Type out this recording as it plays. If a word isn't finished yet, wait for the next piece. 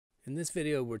In this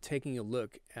video, we're taking a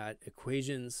look at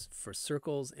equations for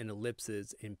circles and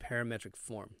ellipses in parametric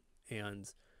form.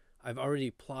 And I've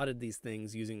already plotted these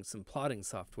things using some plotting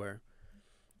software.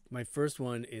 My first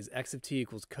one is x of t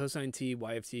equals cosine t,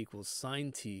 y of t equals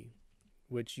sine t,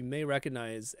 which you may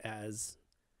recognize as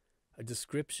a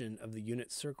description of the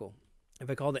unit circle. If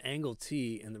I call the angle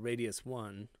t and the radius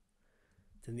 1,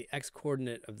 then the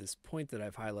x-coordinate of this point that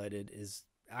I've highlighted is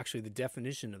actually the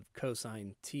definition of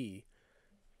cosine t,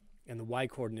 and the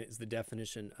y-coordinate is the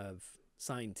definition of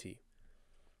sine t.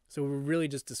 So we're really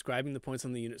just describing the points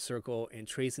on the unit circle and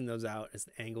tracing those out as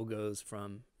the angle goes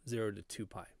from 0 to 2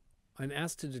 pi. I'm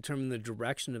asked to determine the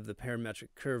direction of the parametric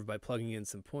curve by plugging in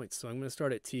some points. So I'm going to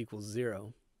start at t equals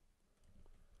 0.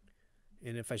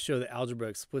 And if I show the algebra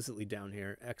explicitly down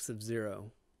here, x of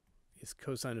 0 is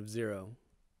cosine of 0,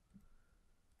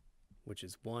 which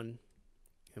is 1,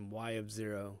 and y of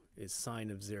 0 is sine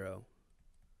of 0,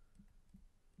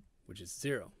 which is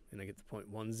 0. And I get the point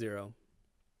 1, 0,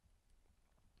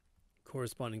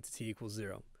 corresponding to t equals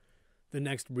 0. The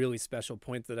next really special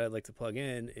point that I'd like to plug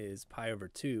in is pi over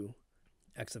 2.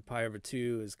 X of pi over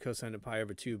 2 is cosine of pi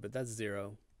over 2, but that's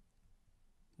 0.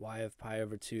 Y of pi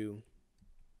over 2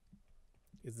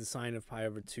 is the sine of pi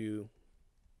over 2,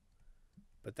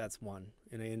 but that's 1.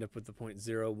 And I end up with the point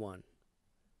 0, 1,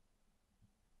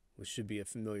 which should be a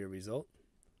familiar result.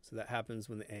 So that happens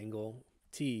when the angle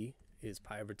t is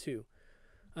pi over 2.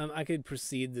 I could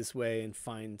proceed this way and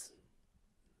find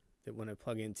that when I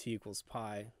plug in t equals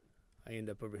pi, I end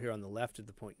up over here on the left at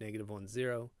the point negative 1,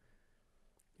 0.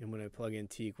 And when I plug in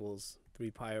t equals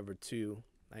 3 pi over 2,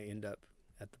 I end up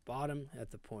at the bottom at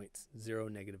the point 0,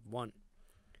 negative 1.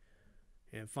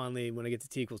 And finally, when I get to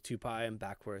t equals 2 pi, I'm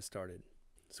back where I started.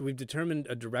 So we've determined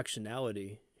a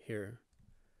directionality here.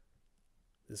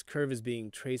 This curve is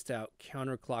being traced out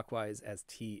counterclockwise as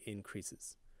t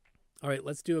increases. All right,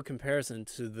 let's do a comparison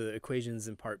to the equations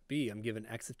in part B. I'm given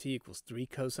x of t equals 3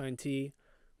 cosine t,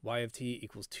 y of t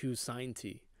equals 2 sine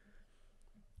t.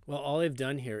 Well, all I've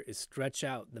done here is stretch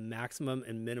out the maximum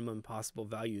and minimum possible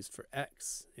values for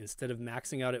x. Instead of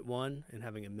maxing out at 1 and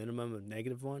having a minimum of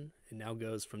negative 1, it now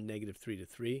goes from negative 3 to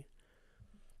 3.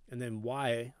 And then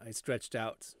y, I stretched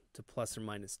out to plus or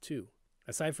minus 2.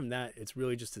 Aside from that, it's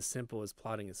really just as simple as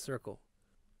plotting a circle.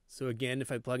 So again,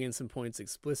 if I plug in some points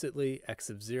explicitly, x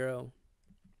of 0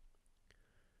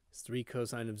 is 3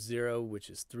 cosine of 0, which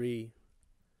is 3.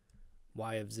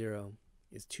 Y of 0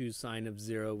 is 2 sine of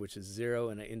 0, which is 0,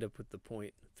 and I end up with the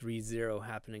point 3, 0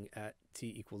 happening at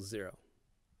t equals 0.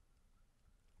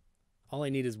 All I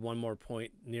need is one more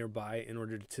point nearby in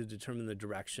order to determine the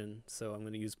direction. So I'm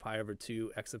going to use pi over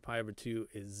 2. X of pi over 2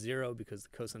 is 0 because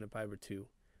the cosine of pi over 2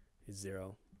 is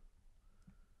 0.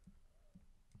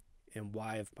 And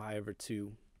y of pi over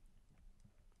 2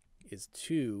 is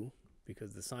 2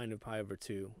 because the sine of pi over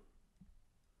 2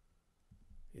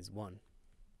 is 1.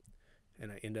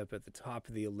 And I end up at the top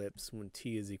of the ellipse when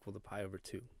t is equal to pi over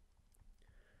 2.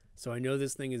 So I know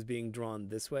this thing is being drawn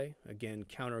this way, again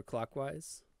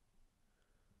counterclockwise.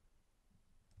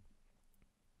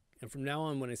 And from now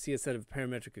on, when I see a set of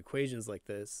parametric equations like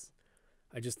this,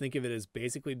 I just think of it as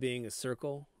basically being a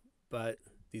circle, but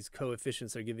these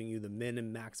coefficients are giving you the min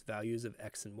and max values of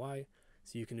x and y,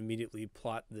 so you can immediately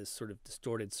plot this sort of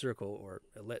distorted circle or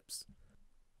ellipse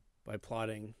by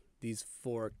plotting these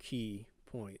 4 key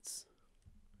points,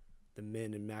 the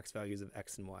min and max values of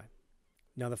x and y.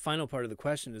 Now the final part of the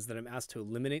question is that I'm asked to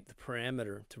eliminate the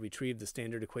parameter to retrieve the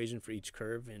standard equation for each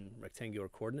curve in rectangular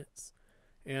coordinates.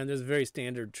 And there's a very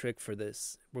standard trick for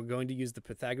this. We're going to use the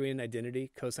Pythagorean identity,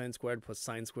 cosine squared plus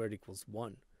sine squared equals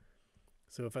 1.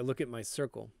 So if I look at my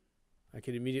circle, I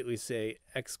could immediately say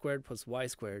x squared plus y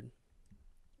squared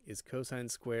is cosine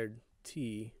squared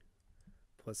t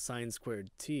plus sine squared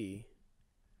t,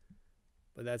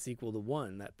 but that's equal to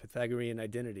 1, that Pythagorean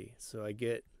identity. So I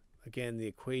get, again, the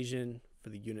equation for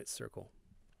the unit circle.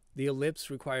 The ellipse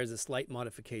requires a slight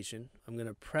modification. I'm going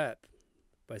to prep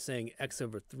by saying x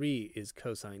over 3 is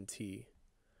cosine t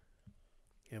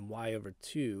and y over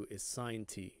 2 is sine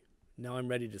t. Now I'm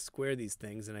ready to square these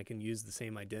things and I can use the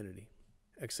same identity.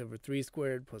 X over 3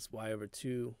 squared plus y over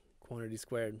 2 quantity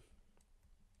squared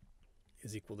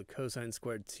is equal to cosine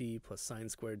squared t plus sine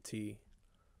squared t,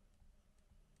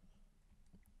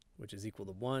 which is equal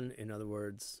to 1. In other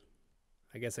words,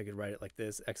 I guess I could write it like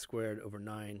this: x squared over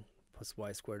 9 plus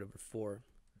y squared over 4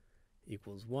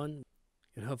 equals 1.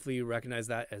 And hopefully you recognize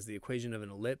that as the equation of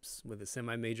an ellipse with a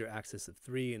semi-major axis of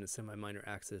 3 and a semi-minor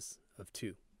axis of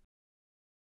 2.